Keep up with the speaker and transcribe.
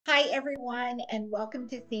Hi, everyone, and welcome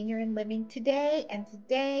to Senior and Living Today. And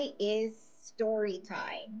today is story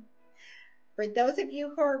time. For those of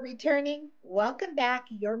you who are returning, welcome back.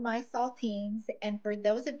 You're my saltines. And for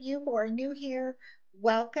those of you who are new here,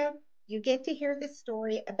 welcome. You get to hear the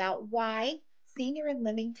story about why Senior and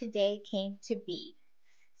Living Today came to be.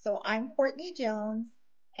 So I'm Courtney Jones,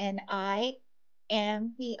 and I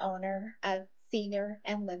am the owner of Senior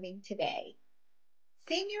and Living Today.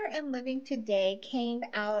 Senior and Living Today came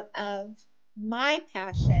out of my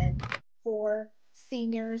passion for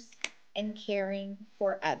seniors and caring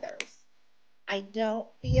for others. I don't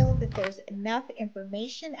feel that there's enough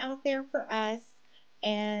information out there for us,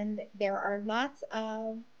 and there are lots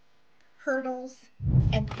of hurdles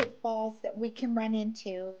and pitfalls that we can run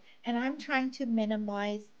into, and I'm trying to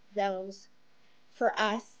minimize those for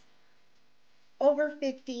us over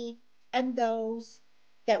 50 and those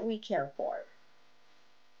that we care for.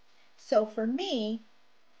 So for me,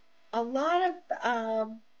 a lot of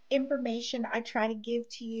information I try to give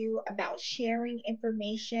to you about sharing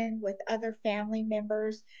information with other family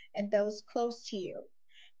members and those close to you.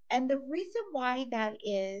 And the reason why that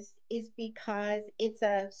is because it's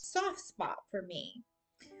a soft spot for me.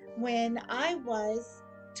 When I was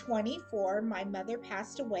 24, my mother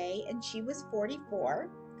passed away and she was 44.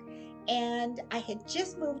 And I had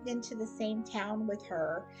just moved into the same town with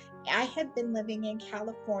her. I had been living in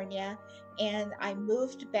California and I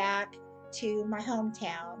moved back to my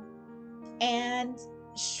hometown. And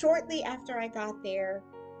shortly after I got there,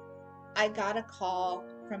 I got a call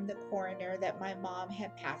from the coroner that my mom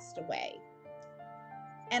had passed away.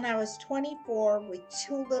 And I was 24 with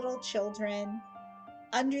two little children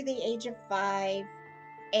under the age of 5,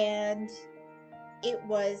 and it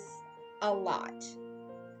was a lot.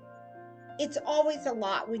 It's always a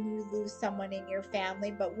lot when you lose someone in your family,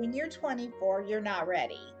 but when you're 24, you're not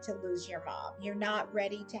ready to lose your mom. You're not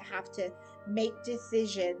ready to have to make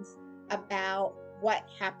decisions about what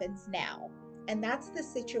happens now. And that's the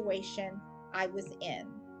situation I was in.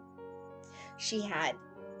 She had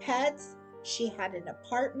pets, she had an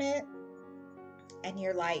apartment, and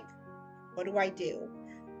you're like, what do I do?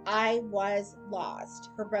 I was lost.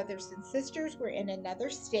 Her brothers and sisters were in another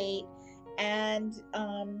state, and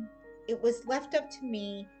it was left up to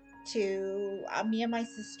me to me and my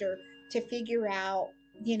sister to figure out,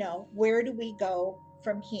 where do we go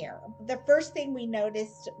from here? The first thing we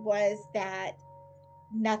noticed was that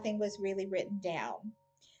nothing was really written down.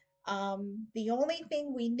 The only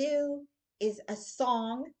thing we knew is a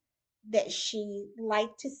song that she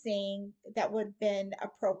liked to sing that would have been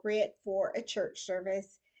appropriate for a church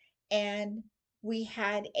service. And we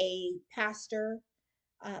had a pastor,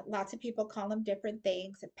 lots of people call him different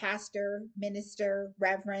things, a pastor, minister,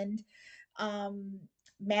 reverend, um,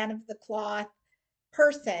 man of the cloth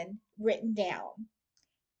person written down.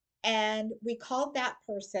 And we called that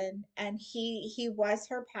person, and he was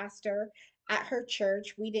her pastor at her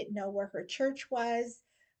church. We didn't know where her church was,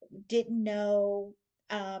 didn't know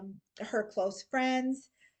her close friends.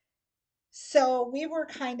 So we were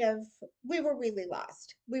really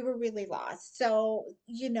lost. We were really lost. So,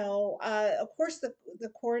 of course, the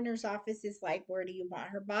coroner's office is like, where do you want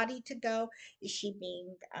her body to go? Is she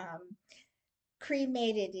being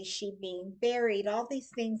cremated? Is she being buried? All these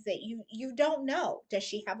things that you don't know. Does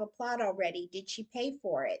she have a plot already? Did she pay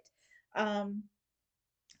for it? Um,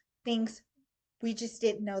 Things we just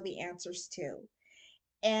didn't know the answers to.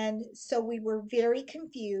 And so we were very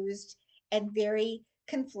confused and very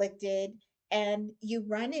conflicted. And you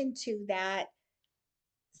run into that.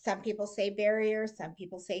 Some people say barrier, some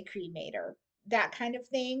people say cremator, that kind of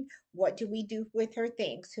thing. What do we do with her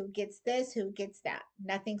things? Who gets this? Who gets that?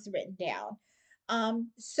 Nothing's written down.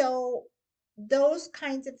 So those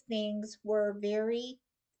kinds of things were very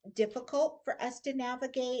difficult for us to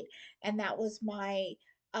navigate. And that was my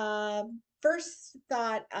first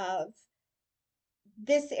thought of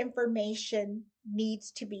this information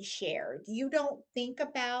needs to be shared. You don't think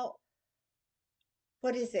about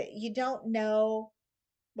what is it? You don't know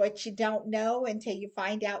what you don't know until you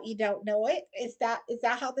find out you don't know it. Is that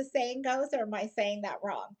how the saying goes, or am I saying that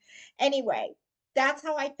wrong? Anyway, that's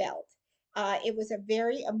how I felt. It was a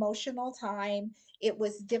very emotional time. It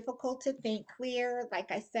was difficult to think clear.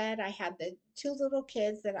 Like I said, I had the two little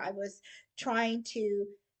kids that I was trying to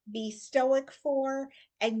be stoic for,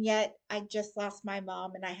 and yet I just lost my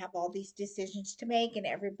mom, and I have all these decisions to make, and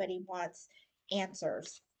everybody wants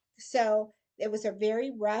answers. So it was a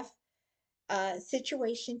very rough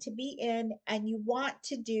situation to be in, and you want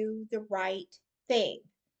to do the right thing.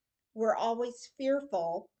 We're always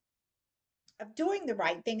fearful of doing the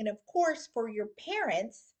right thing. And of course, for your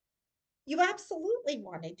parents, you absolutely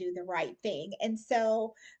want to do the right thing. And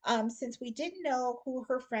so, since we didn't know who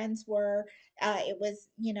her friends were, it was,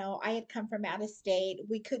 I had come from out of state.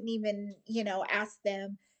 We couldn't even, ask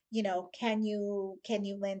them, can you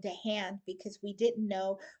lend a hand, because we didn't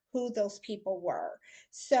know who those people were.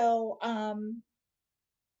 So,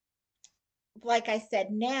 like I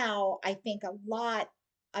said, now I think a lot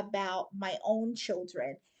about my own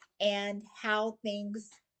children and how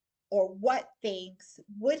things, or what things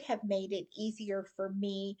would have made it easier for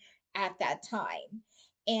me at that time.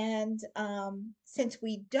 And since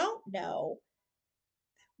we don't know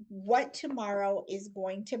what tomorrow is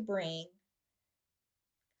going to bring,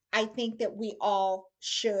 I think that we all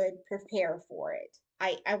should prepare for it.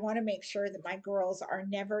 I want to make sure that my girls are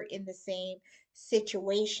never in the same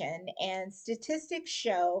situation. And statistics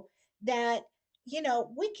show that,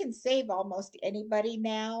 we can save almost anybody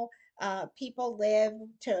now. People live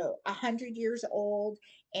to 100 years old,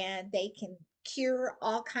 and they can cure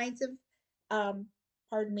all kinds of, um,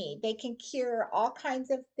 pardon me, they can cure all kinds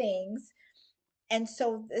of things. And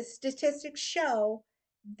so the statistics show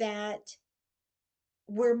that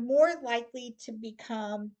we're more likely to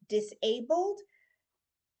become disabled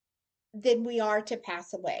than we are to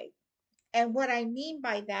pass away. And what I mean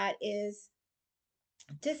by that is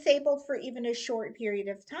disabled for even a short period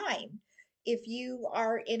of time. If you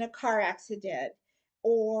are in a car accident,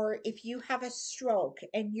 or if you have a stroke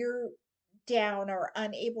and you're down or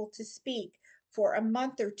unable to speak for a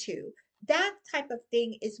month or two, that type of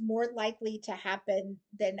thing is more likely to happen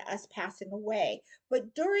than us passing away.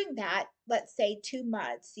 But during that, let's say 2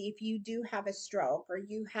 months, if you do have a stroke, or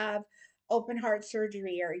you have open heart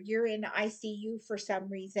surgery, or you're in ICU for some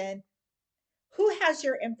reason, who has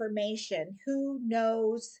your information? Who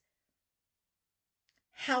knows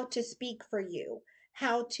how to speak for you,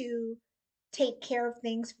 how to take care of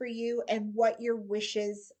things for you, and what your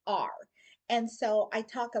wishes are? And so I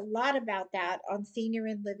talk a lot about that on Senior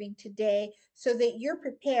and Living today, so that you're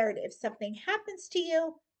prepared if something happens to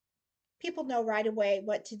you. People know right away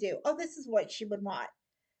what to do. Oh, this is what she would want.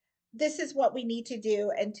 This is what we need to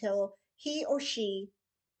do until he or she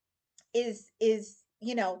is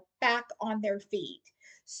back on their feet.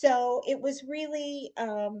 So it was really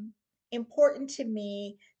important to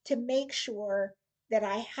me to make sure that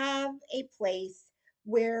I have a place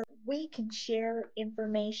where we can share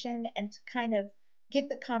information and to kind of get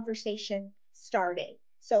the conversation started,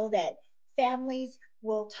 so that families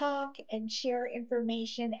will talk and share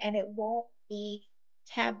information and it won't be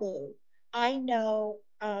taboo. I know,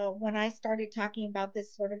 when I started talking about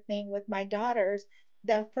this sort of thing with my daughters,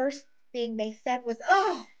 the first thing they said was,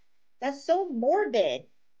 "Oh, that's so morbid.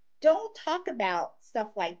 Don't talk about stuff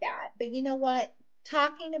like that." But you know what?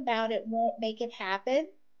 Talking about it won't make it happen.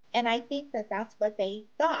 And I think that that's what they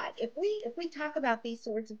thought. If we talk about these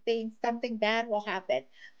sorts of things, something bad will happen.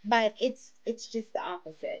 But it's just the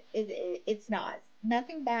opposite. It's not.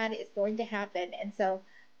 Nothing bad is going to happen. And so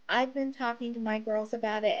I've been talking to my girls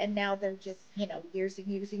about it, and now they're just, years and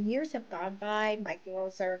years and years have gone by. My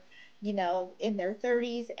girls are, in their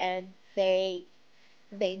 30s, and they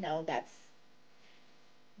know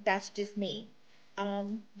that's just me.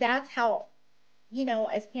 That's how,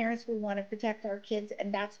 as parents, we want to protect our kids,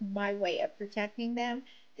 and that's my way of protecting them,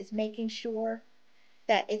 is making sure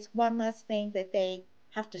that it's one less thing that they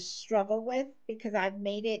have to struggle with, because I've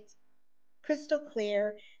made it crystal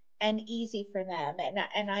clear and easy for them.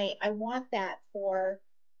 And I want that for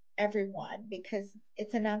everyone, because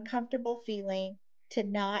it's an uncomfortable feeling to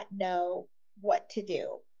not know what to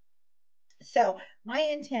do. So, my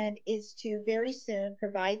intent is to very soon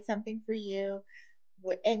provide something for you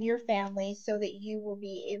and your family, so that you will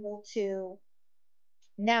be able to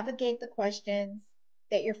navigate the questions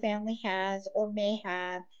that your family has or may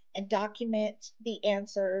have, and document the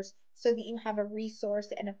answers, so that you have a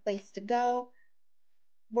resource and a place to go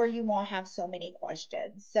where you won't have so many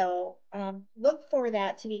questions. So, look for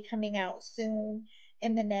that to be coming out soon,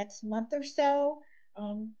 in the next month or so,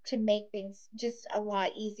 to make things just a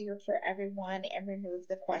lot easier for everyone and remove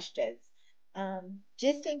the questions.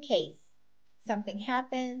 Just in case something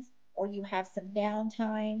happens or you have some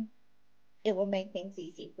downtime, it will make things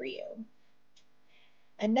easy for you.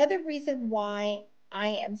 Another reason why I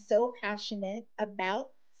am so passionate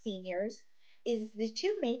about seniors is the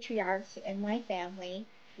two matriarchs in my family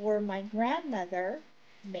were my grandmother,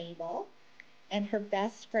 Mabel, and her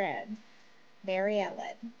best friend, Mary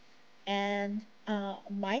Ellen. And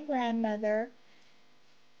my grandmother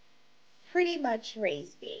pretty much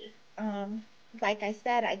raised me. Like I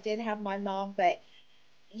said, I did have my mom, but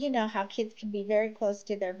you know how kids can be very close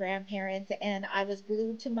to their grandparents, and I was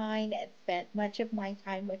glued to mine and spent much of my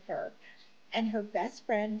time with her. And her best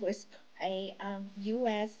friend was a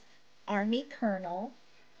U.S. Army colonel,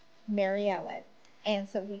 Mary Ellen. And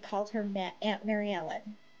so we called her Aunt Mary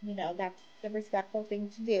Ellen. You know, that's the respectful thing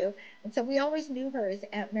to do. And so we always knew her as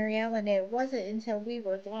Aunt Mary Ellen. And it wasn't until we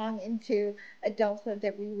were long into adulthood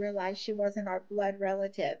that we realized she wasn't our blood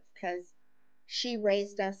relative because she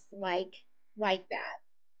raised us like that.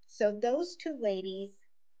 So those two ladies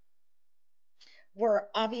were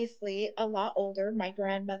obviously a lot older, my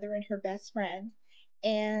grandmother and her best friend.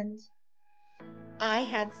 And I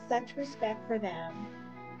had such respect for them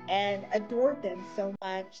and adored them so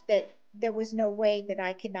much that there was no way that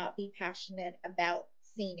I could not be passionate about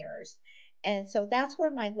seniors. And so that's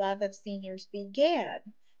where my love of seniors began.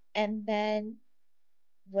 And then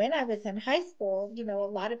when I was in high school, you know, a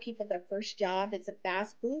lot of people, their first job is a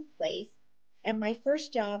fast food place. And my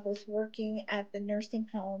first job was working at the nursing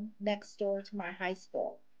home next door to my high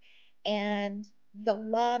school. And the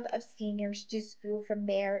love of seniors just grew from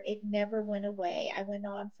there. It never went away. I went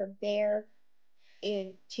on from there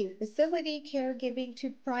into facility caregiving,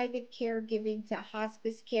 to private caregiving, to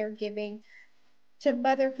hospice caregiving, to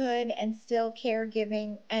motherhood and still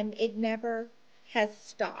caregiving, and it never has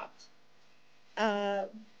stopped. Uh,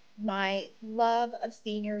 my love of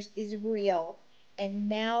seniors is real. And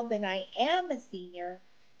now that I am a senior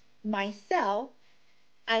myself,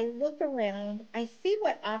 I look around, I see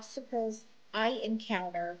what obstacles I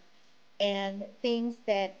encounter and things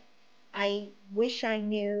that I wish I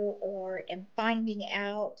knew or am finding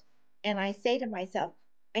out. And I say to myself,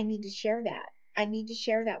 I need to share that. I need to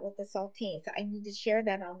share that with the Saltines. I need to share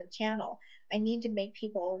that on the channel. I need to make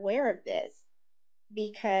people aware of this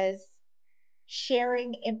because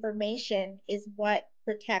sharing information is what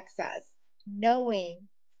protects us. Knowing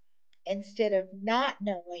instead of not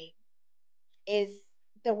knowing is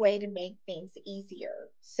the way to make things easier.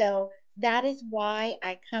 So that is why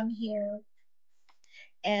I come here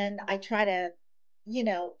and I try to, you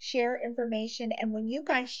know, share information. And when you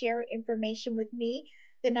guys share information with me,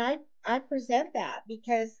 then I present that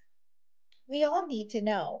because we all need to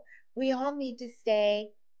know. We all need to stay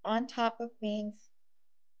on top of things.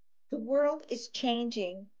 The world is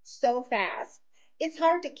changing so fast. It's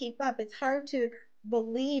hard to keep up. It's hard to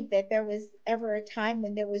believe that there was ever a time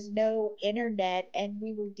when there was no internet and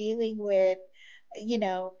we were dealing with, you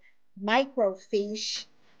know, microfiche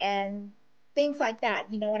and things like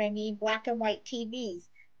that. You know what I mean? Black and white TVs.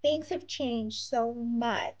 Things have changed so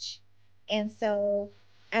much. And so,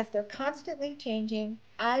 as they're constantly changing,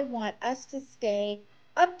 I want us to stay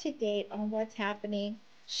up to date on what's happening,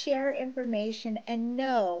 share information, and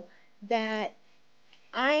know that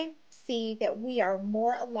I see that we are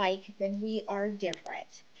more alike than we are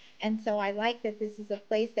different. And so I like that this is a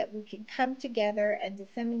place that we can come together and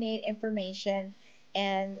disseminate information.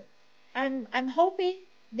 And I'm hoping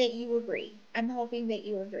that you agree. I'm hoping that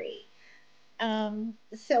you agree.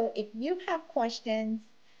 So if you have questions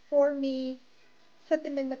for me, put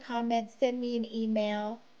them in the comments, send me an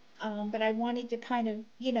email. But I wanted to kind of,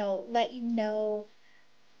 you know, let you know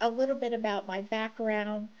a little bit about my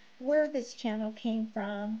background, where this channel came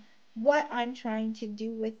from, what I'm trying to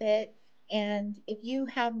do with it. And if you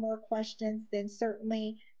have more questions, then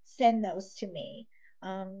certainly send those to me.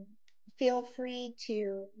 Um, Feel free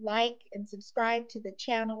to like and subscribe to the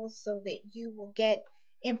channel so that you will get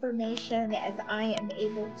information as I am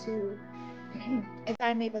able to as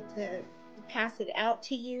I'm able to pass it out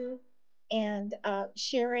to you and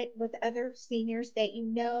share it with other seniors that you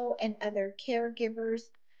know and other caregivers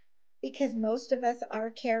because most of us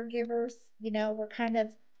are caregivers. You know, we're kind of,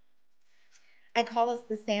 I call us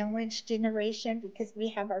the sandwich generation because we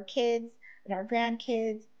have our kids and our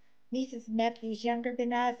grandkids, nieces and nephews younger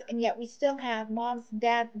than us, and yet we still have moms and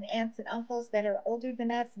dads and aunts and uncles that are older than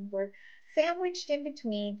us, and we're sandwiched in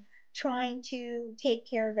between trying to take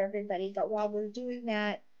care of everybody. But while we're doing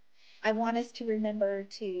that, I want us to remember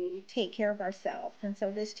to take care of ourselves. And so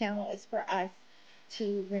this channel is for us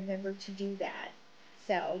to remember to do that.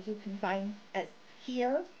 So you can find us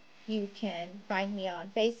here. You can find me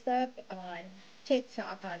on Facebook, on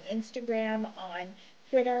TikTok, on Instagram, on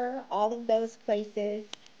Twitter, all of those places.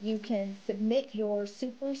 You can submit your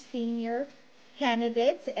super senior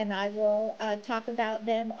candidates, and I will talk about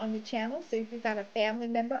them on the channel. So if you've got a family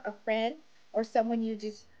member, a friend, or someone you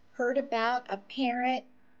just heard about, a parent,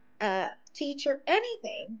 teacher,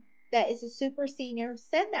 anything that is a super senior,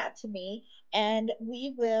 send that to me, and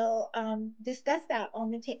we will discuss that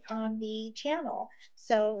on on the channel.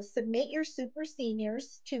 So submit your super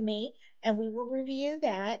seniors to me, and we will review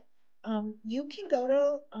that. You can go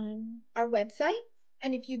to our website,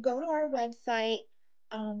 and if you go to our website,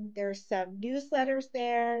 there's some newsletters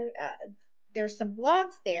there. There's some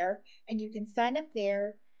blogs there, and you can sign up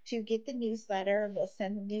there to get the newsletter. We'll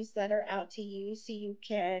send the newsletter out to you so you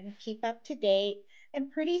can keep up to date.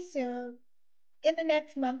 And pretty soon, in the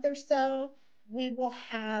next month or so, we will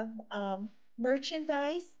have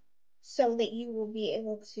merchandise so that you will be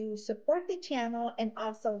able to support the channel and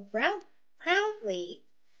also proudly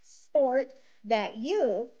sport that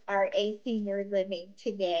you are a senior living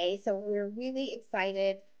today. So we're really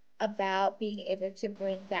excited about being able to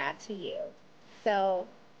bring that to you. So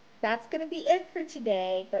that's going to be it for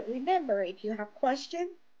today. But remember, if you have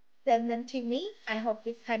questions, send them to me. I hope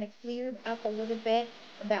this kind of cleared up a little bit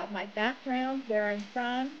about my background, where I'm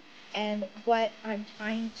from, and what I'm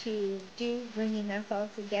trying to do, bringing us all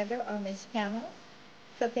together on this channel.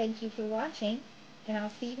 So thank you for watching, and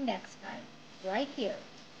I'll see you next time, right here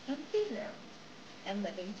on Unveiling and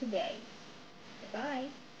Living Today. Bye.